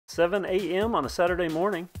7 a.m. on a Saturday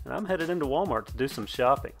morning, and I'm headed into Walmart to do some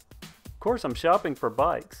shopping. Of course, I'm shopping for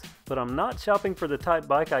bikes, but I'm not shopping for the type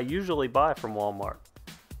bike I usually buy from Walmart.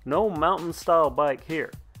 No mountain style bike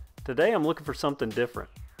here. Today I'm looking for something different,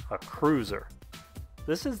 a cruiser.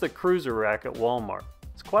 This is the cruiser rack at Walmart.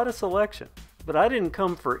 It's quite a selection, but I didn't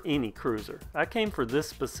come for any cruiser. I came for this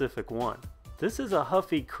specific one. This is a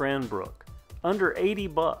Huffy Cranbrook, under 80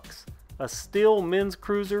 bucks. A steel men's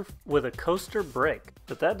cruiser with a coaster brake.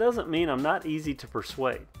 But that doesn't mean I'm not easy to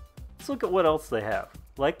persuade. Let's look at what else they have.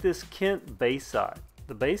 Like this Kent Bayside.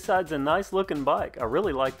 The Bayside's a nice looking bike. I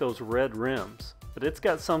really like those red rims. But it's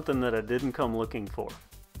got something that I didn't come looking for.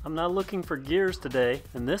 I'm not looking for gears today,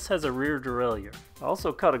 and this has a rear derailleur. I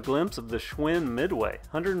also caught a glimpse of the Schwinn Midway,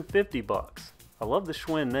 150 bucks. I love the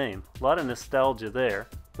Schwinn name, a lot of nostalgia there,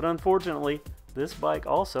 but unfortunately, this bike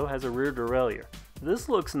also has a rear derailleur. This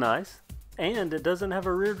looks nice, and it doesn't have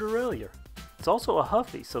a rear derailleur. It's also a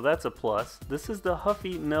Huffy, so that's a plus. This is the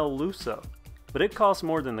Huffy Nel Lusso, but it costs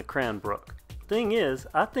more than the Cranbrook. Thing is,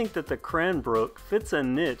 I think that the Cranbrook fits a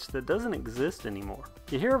niche that doesn't exist anymore.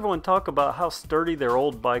 You hear everyone talk about how sturdy their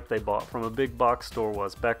old bike they bought from a big box store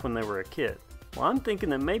was back when they were a kid. Well, I'm thinking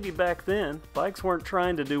that maybe back then, bikes weren't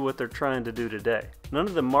trying to do what they're trying to do today. None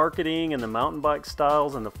of the marketing and the mountain bike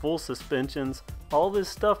styles and the full suspensions, all this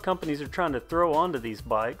stuff companies are trying to throw onto these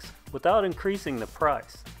bikes without increasing the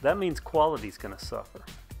price. That means quality's gonna suffer.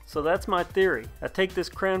 So that's my theory. I take this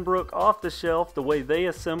Cranbrook off the shelf the way they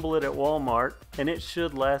assemble it at Walmart, and it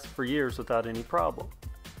should last for years without any problem.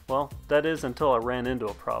 Well, that is until I ran into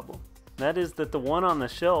a problem. That is that the one on the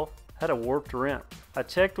shelf had a warped rim. I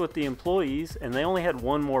checked with the employees and they only had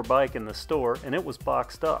one more bike in the store and it was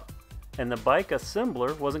boxed up. And the bike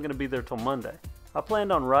assembler wasn't going to be there till Monday. I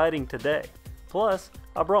planned on riding today. Plus,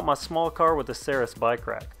 I brought my small car with a Ceres bike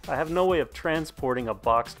rack. I have no way of transporting a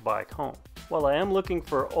boxed bike home. While I am looking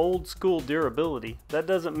for old school durability, that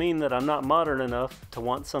doesn't mean that I'm not modern enough to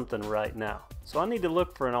want something right now. So I need to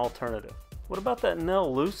look for an alternative. What about that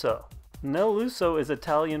Nel Lusso? Nel Lusso is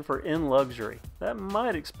Italian for in luxury. That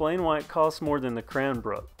might explain why it costs more than the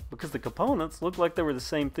Cranbrook, because the components look like they were the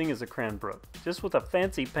same thing as the Cranbrook, just with a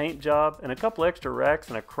fancy paint job and a couple extra racks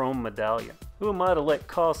and a chrome medallion. Who am I to let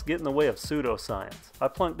costs get in the way of pseudoscience? I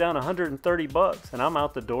plunked down 130 bucks and I'm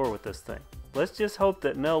out the door with this thing. Let's just hope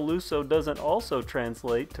that Nel Lusso doesn't also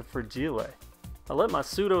translate to fragile. I let my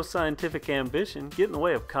pseudoscientific ambition get in the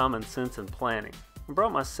way of common sense and planning. I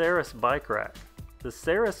brought my Ceres bike rack. The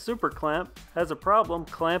Ceres Super Clamp has a problem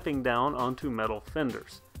clamping down onto metal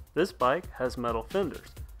fenders. This bike has metal fenders.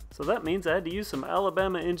 So that means I had to use some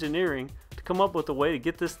Alabama engineering to come up with a way to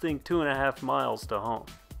get this thing 2.5 miles to home.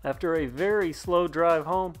 After a very slow drive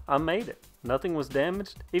home, I made it. Nothing was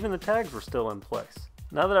damaged, even the tags were still in place.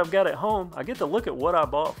 Now that I've got it home, I get to look at what I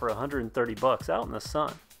bought for 130 bucks out in the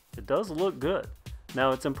sun. It does look good.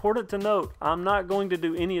 Now it's important to note, I'm not going to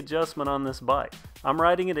do any adjustment on this bike. I'm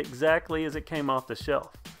riding it exactly as it came off the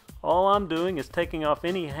shelf. All I'm doing is taking off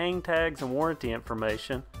any hang tags and warranty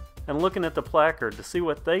information and looking at the placard to see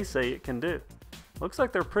what they say it can do. Looks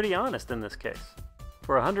like they're pretty honest in this case.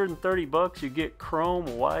 For 130 bucks you get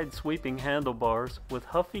chrome wide sweeping handlebars with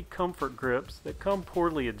Huffy comfort grips that come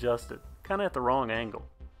poorly adjusted, kinda at the wrong angle.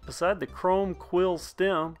 Beside the chrome quill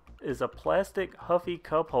stem is a plastic Huffy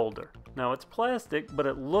cup holder. Now it's plastic, but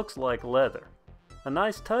it looks like leather. A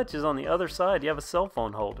nice touch is on the other side you have a cell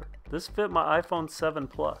phone holder. This fit my iPhone 7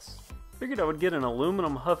 Plus. Figured I would get an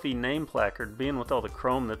aluminum Huffy name placard being with all the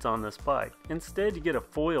chrome that's on this bike. Instead you get a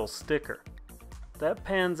foil sticker. That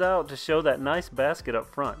pans out to show that nice basket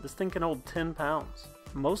up front. This thing can hold 10 pounds.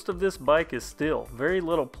 Most of this bike is steel, very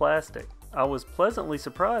little plastic. I was pleasantly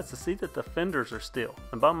surprised to see that the fenders are steel,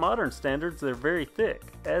 and by modern standards they're very thick,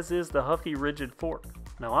 as is the Huffy rigid fork.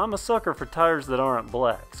 Now I'm a sucker for tires that aren't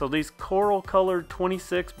black, so these coral colored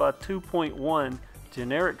 26 by 2.1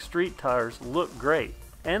 generic street tires look great,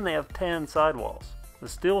 and they have tan sidewalls. The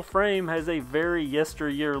steel frame has a very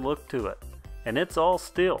yesteryear look to it, and it's all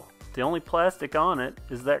steel. The only plastic on it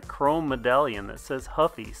is that chrome medallion that says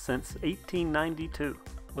Huffy since 1892.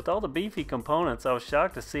 With all the beefy components, I was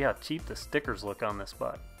shocked to see how cheap the stickers look on this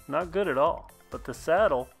bike. Not good at all, but the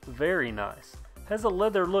saddle, very nice. Has a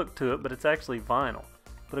leather look to it, but it's actually vinyl.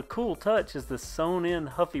 But a cool touch is the sewn in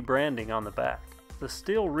Huffy branding on the back. The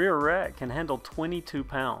steel rear rack can handle 22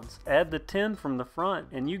 pounds. Add the 10 from the front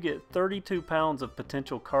and you get 32 pounds of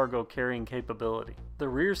potential cargo carrying capability. The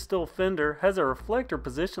rear steel fender has a reflector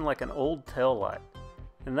positioned like an old tail light.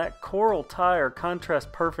 And that coral tire contrasts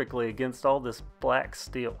perfectly against all this black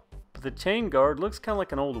steel. But the chain guard looks kind of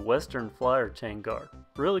like an old Western Flyer chain guard.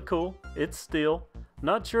 Really cool, it's steel.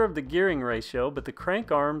 Not sure of the gearing ratio, but the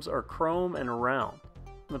crank arms are chrome and round.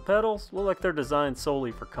 The pedals look like they're designed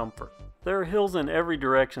solely for comfort. There are hills in every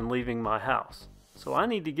direction leaving my house, so I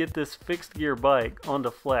need to get this fixed gear bike onto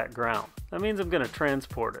flat ground. That means I'm going to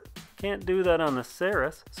transport it. Can't do that on the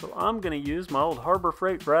Ceres, so I'm going to use my old Harbor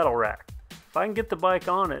Freight rattle rack. If I can get the bike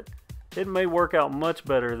on it, it may work out much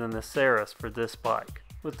better than the Ceres for this bike.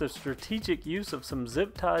 With the strategic use of some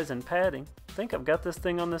zip ties and padding, I think I've got this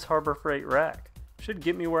thing on this Harbor Freight rack. Should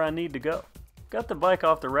get me where I need to go. Got the bike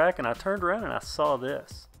off the rack and I turned around and I saw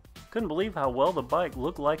this. Couldn't believe how well the bike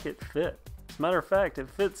looked like it fit. As a matter of fact, it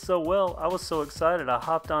fits so well, I was so excited I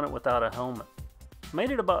hopped on it without a helmet.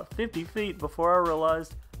 Made it about 50 feet before I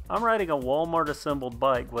realized I'm riding a Walmart assembled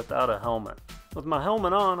bike without a helmet. With my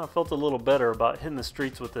helmet on, I felt a little better about hitting the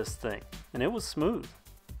streets with this thing. And it was smooth.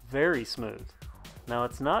 Very smooth. Now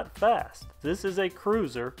it's not fast. This is a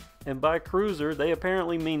cruiser, and by cruiser they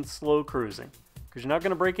apparently mean slow cruising, because you're not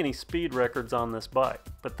going to break any speed records on this bike.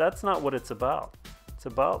 But that's not what it's about. It's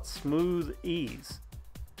about smooth ease.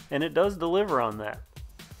 And it does deliver on that.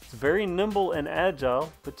 It's very nimble and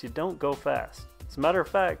agile, but you don't go fast. As a matter of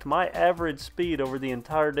fact, my average speed over the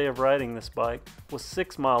entire day of riding this bike was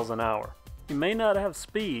 6 miles an hour. You may not have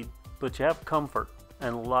speed, but you have comfort,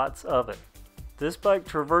 and lots of it. This bike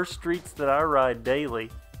traversed streets that I ride daily,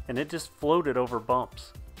 and it just floated over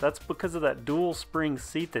bumps. That's because of that dual spring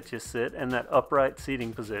seat that you sit and that upright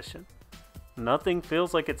seating position. Nothing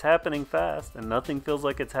feels like it's happening fast, and nothing feels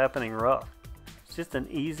like it's happening rough. It's just an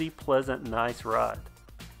easy, pleasant, nice ride.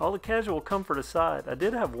 All the casual comfort aside, I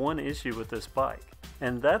did have one issue with this bike,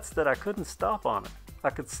 and that's that I couldn't stop on it. I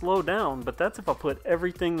could slow down, but that's if I put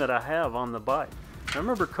everything that I have on the bike. I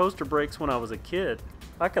remember coaster brakes when I was a kid.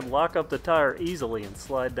 I could lock up the tire easily and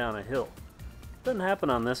slide down a hill. Doesn't happen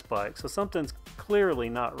on this bike, so something's clearly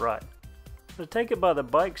not right. I'm going to take it by the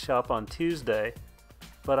bike shop on Tuesday,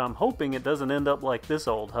 but I'm hoping it doesn't end up like this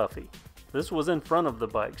old Huffy. This was in front of the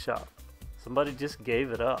bike shop. Somebody just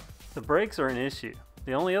gave it up. The brakes are an issue.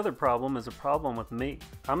 The only other problem is a problem with me.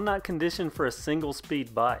 I'm not conditioned for a single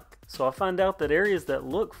speed bike, so I find out that areas that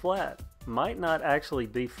look flat might not actually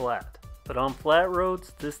be flat. But on flat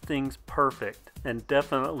roads, this thing's perfect, and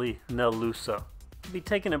definitely Nel Lusso. I'll be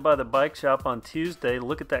taking it by the bike shop on Tuesday to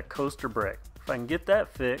look at that coaster brake. If I can get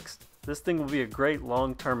that fixed, this thing will be a great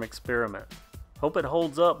long-term experiment. Hope it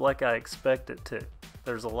holds up like I expect it to.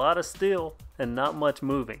 There's a lot of steel and not much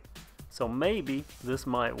moving, so maybe this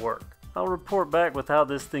might work. I'll report back with how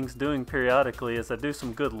this thing's doing periodically as I do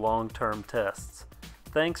some good long-term tests.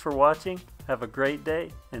 Thanks for watching, have a great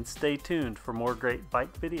day, and stay tuned for more great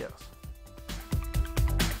bike videos.